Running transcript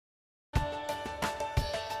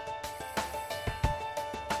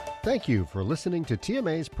Thank you for listening to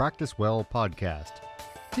TMA's Practice Well podcast.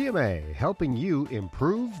 TMA, helping you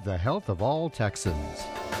improve the health of all Texans.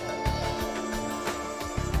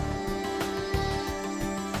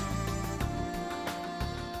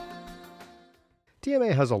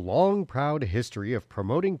 TMA has a long, proud history of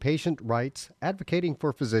promoting patient rights, advocating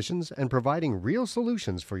for physicians, and providing real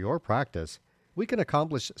solutions for your practice. We can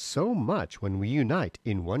accomplish so much when we unite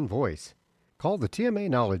in one voice. Call the TMA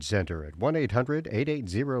Knowledge Center at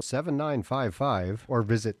 1-800-880-7955 or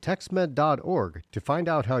visit texmed.org to find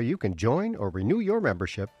out how you can join or renew your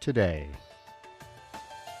membership today.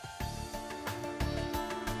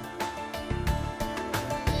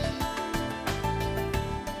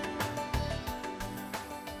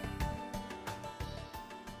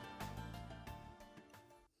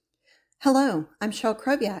 Hello, I'm Cheryl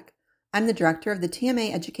Kroviak. I'm the director of the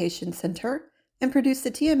TMA Education Center and produce the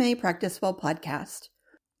TMA Practice Well podcast,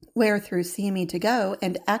 where through CME to Go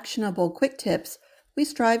and actionable quick tips, we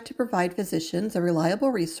strive to provide physicians a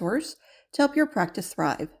reliable resource to help your practice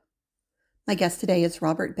thrive. My guest today is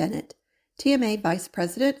Robert Bennett, TMA Vice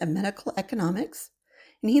President of Medical Economics,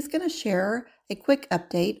 and he's going to share a quick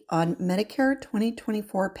update on Medicare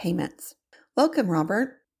 2024 payments. Welcome,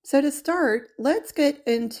 Robert. So to start, let's get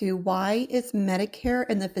into why is Medicare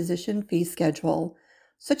and the physician fee schedule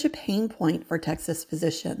such a pain point for Texas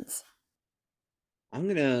physicians? I'm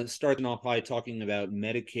going to start off by talking about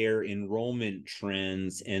Medicare enrollment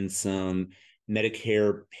trends and some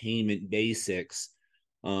Medicare payment basics.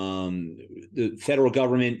 The federal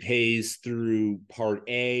government pays through Part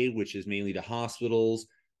A, which is mainly to hospitals.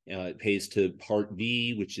 It pays to Part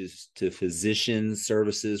B, which is to physician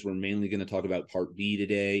services. We're mainly going to talk about Part B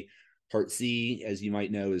today. Part C, as you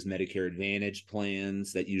might know, is Medicare Advantage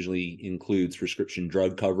plans that usually includes prescription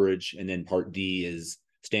drug coverage. And then Part D is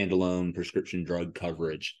standalone prescription drug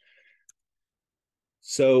coverage.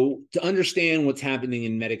 So to understand what's happening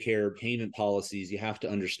in Medicare payment policies, you have to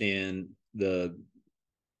understand the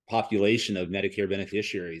population of Medicare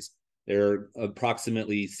beneficiaries. There are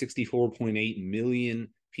approximately 64.8 million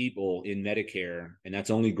people in Medicare, and that's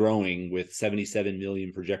only growing with 77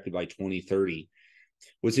 million projected by 2030.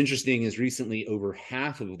 What's interesting is recently over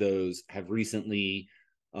half of those have recently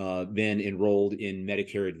been enrolled in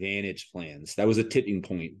Medicare Advantage plans. That was a tipping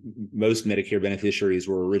point. Most Medicare beneficiaries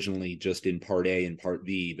were originally just in Part A and Part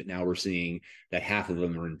B, but now we're seeing that half of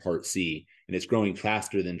them are in Part C, and it's growing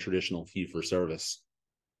faster than traditional fee-for-service.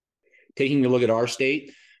 Taking a look at our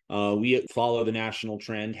state, we follow the national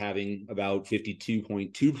trend, having about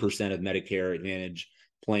 52.2% of Medicare Advantage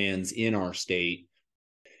plans in our state.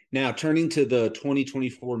 Now, turning to the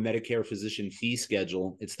 2024 Medicare physician fee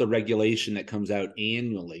schedule, it's the regulation that comes out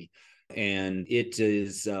annually, and it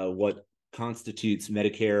is what constitutes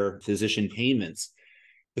Medicare physician payments.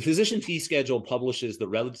 The physician fee schedule publishes the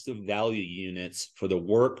relative value units for the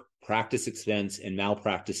work, practice expense, and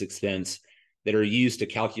malpractice expense that are used to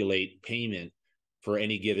calculate payment for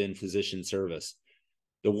any given physician service.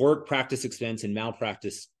 The work, practice expense, and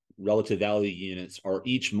malpractice relative value units are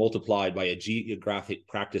each multiplied by a geographic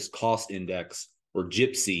practice cost index, or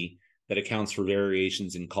GPCI, that accounts for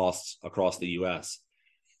variations in costs across the U.S.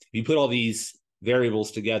 If you put all these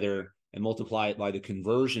variables together and multiply it by the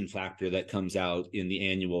conversion factor that comes out in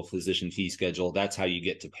the annual physician fee schedule, that's how you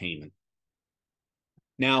get to payment.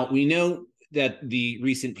 Now, we know that the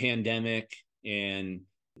recent pandemic and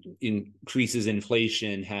increases in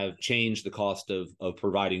inflation have changed the cost of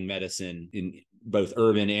providing medicine in both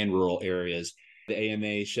urban and rural areas. The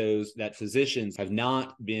AMA shows that physicians have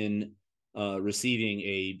not been receiving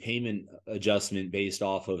a payment adjustment based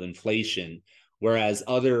off of inflation, whereas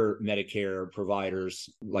other Medicare providers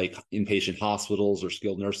like inpatient hospitals or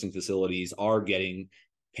skilled nursing facilities are getting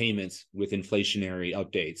payments with inflationary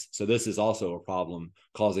updates. So this is also a problem,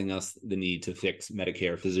 causing us the need to fix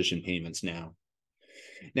Medicare physician payments now.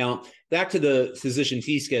 Now, back to the physician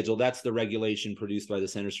fee schedule, that's the regulation produced by the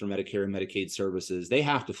Centers for Medicare and Medicaid Services. They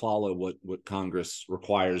have to follow what Congress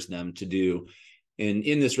requires them to do. And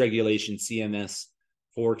in this regulation, CMS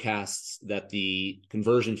forecasts that the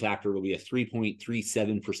conversion factor will be a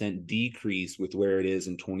 3.37% decrease with where it is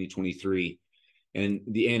in 2023. And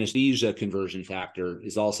the anesthesia conversion factor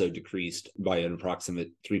is also decreased by an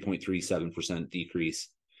approximate 3.37% decrease.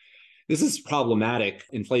 This is problematic.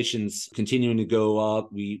 Inflation's continuing to go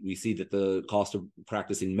up. We see that the cost of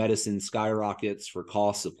practicing medicine skyrockets for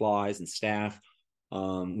cost, supplies, and staff.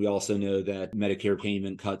 We also know that Medicare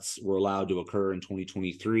payment cuts were allowed to occur in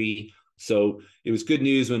 2023. So it was good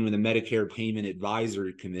news when the Medicare Payment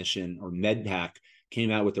Advisory Commission, or MedPAC,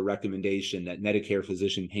 came out with the recommendation that Medicare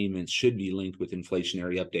physician payments should be linked with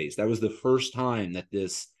inflationary updates. That was the first time that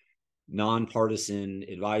this nonpartisan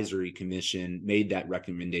advisory commission made that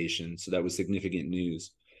recommendation. So that was significant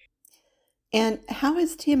news. And how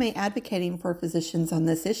is TMA advocating for physicians on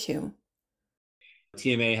this issue?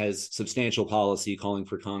 TMA has substantial policy calling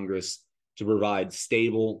for Congress to provide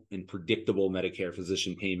stable and predictable Medicare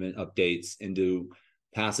physician payment updates and to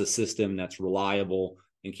pass a system that's reliable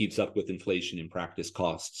and keeps up with inflation and practice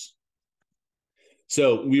costs.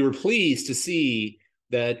 So we were pleased to see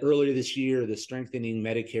that earlier this year, the Strengthening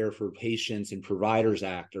Medicare for Patients and Providers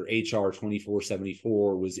Act, or HR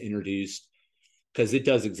 2474, was introduced because it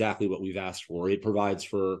does exactly what we've asked for. It provides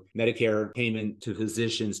for Medicare payment to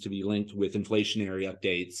physicians to be linked with inflationary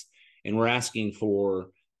updates. And we're asking for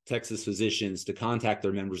Texas physicians to contact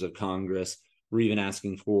their members of Congress. We're even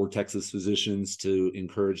asking for Texas physicians to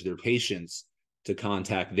encourage their patients to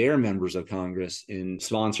contact their members of Congress and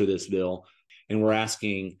sponsor this bill. And we're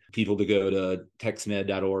asking people to go to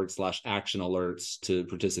texmed.org/action alerts to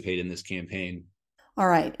participate in this campaign. All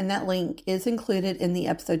right, and that link is included in the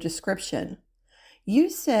episode description. You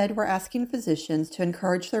said we're asking physicians to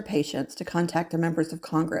encourage their patients to contact their members of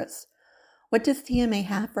Congress. What does TMA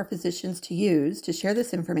have for physicians to use to share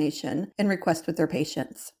this information and request with their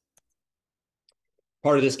patients?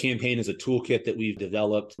 Part of this campaign is a toolkit that we've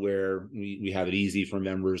developed where we have it easy for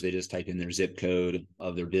members. They just type in their zip code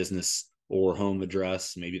of their business or home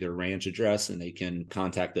address, maybe their ranch address, and they can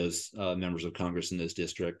contact those members of Congress in those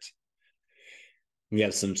districts. We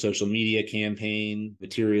have some social media campaign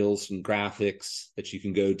materials and graphics that you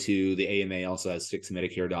can go to. The AMA also has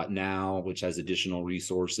fixmedicare.now, which has additional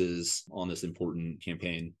resources on this important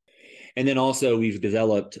campaign. And then also we've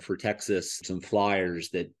developed for Texas some flyers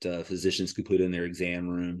that physicians could put in their exam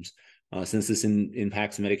rooms. Since this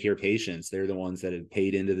impacts Medicare patients, they're the ones that have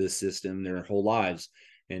paid into this system their whole lives.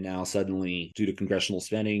 And now suddenly, due to congressional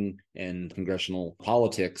spending and congressional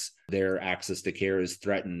politics, their access to care is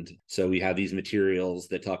threatened. So we have these materials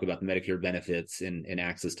that talk about the Medicare benefits and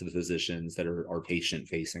access to the physicians that are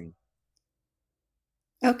patient-facing.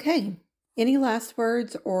 Okay. Any last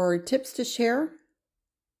words or tips to share?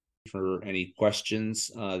 For any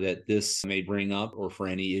questions that this may bring up, or for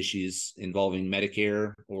any issues involving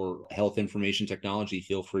Medicare or health information technology,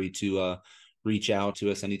 feel free to reach out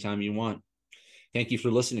to us anytime you want. Thank you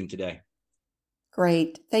for listening today.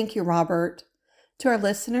 Great. Thank you, Robert. To our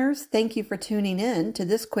listeners, thank you for tuning in to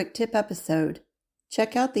this quick tip episode.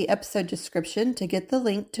 Check out the episode description to get the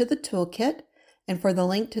link to the toolkit and for the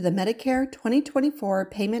link to the Medicare 2024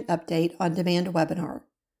 Payment Update on Demand webinar.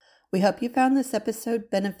 We hope you found this episode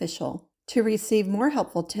beneficial. To receive more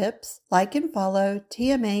helpful tips, like and follow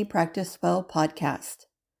TMA Practice Well podcast.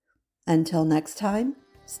 Until next time,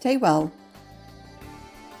 stay well.